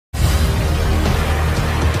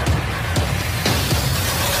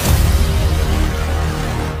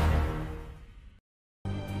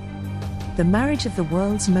the marriage of the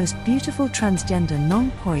world's most beautiful transgender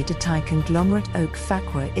Nong Poy to Thai conglomerate Oak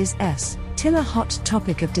Facqua is still a hot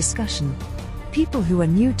topic of discussion. People who are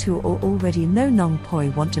new to or already know Nong Poy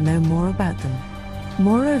want to know more about them.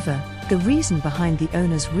 Moreover, the reason behind the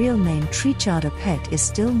owner's real name Trichada Pet is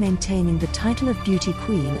still maintaining the title of Beauty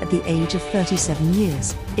Queen at the age of 37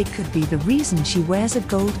 years. It could be the reason she wears a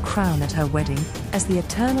gold crown at her wedding, as the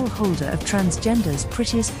eternal holder of transgender's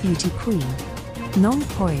prettiest beauty queen. Nong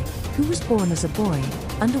Poy, who was born as a boy,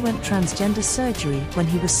 underwent transgender surgery when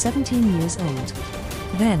he was 17 years old.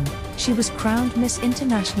 Then, she was crowned Miss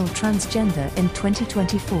International Transgender in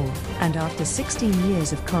 2024, and after 16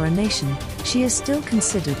 years of coronation, she is still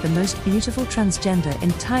considered the most beautiful transgender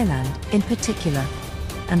in Thailand, in particular,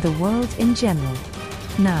 and the world in general.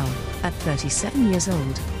 Now, at 37 years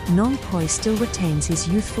old, Nong Poy still retains his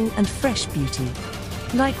youthful and fresh beauty.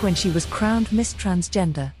 Like when she was crowned Miss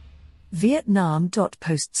Transgender.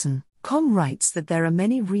 Vietnam.Postson.com writes that there are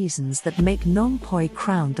many reasons that make Nong Poy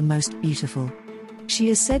crowned the most beautiful. She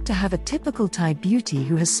is said to have a typical Thai beauty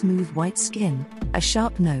who has smooth white skin, a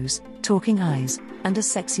sharp nose, talking eyes, and a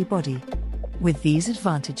sexy body. With these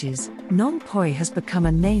advantages, Nong Poy has become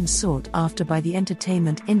a name sought after by the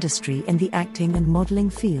entertainment industry in the acting and modeling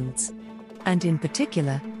fields. And in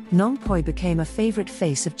particular, Nong Poy became a favorite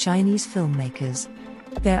face of Chinese filmmakers.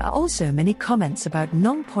 There are also many comments about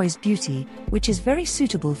Nong Poy's beauty, which is very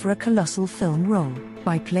suitable for a colossal film role,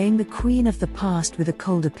 by playing the queen of the past with a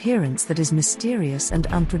cold appearance that is mysterious and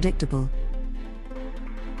unpredictable.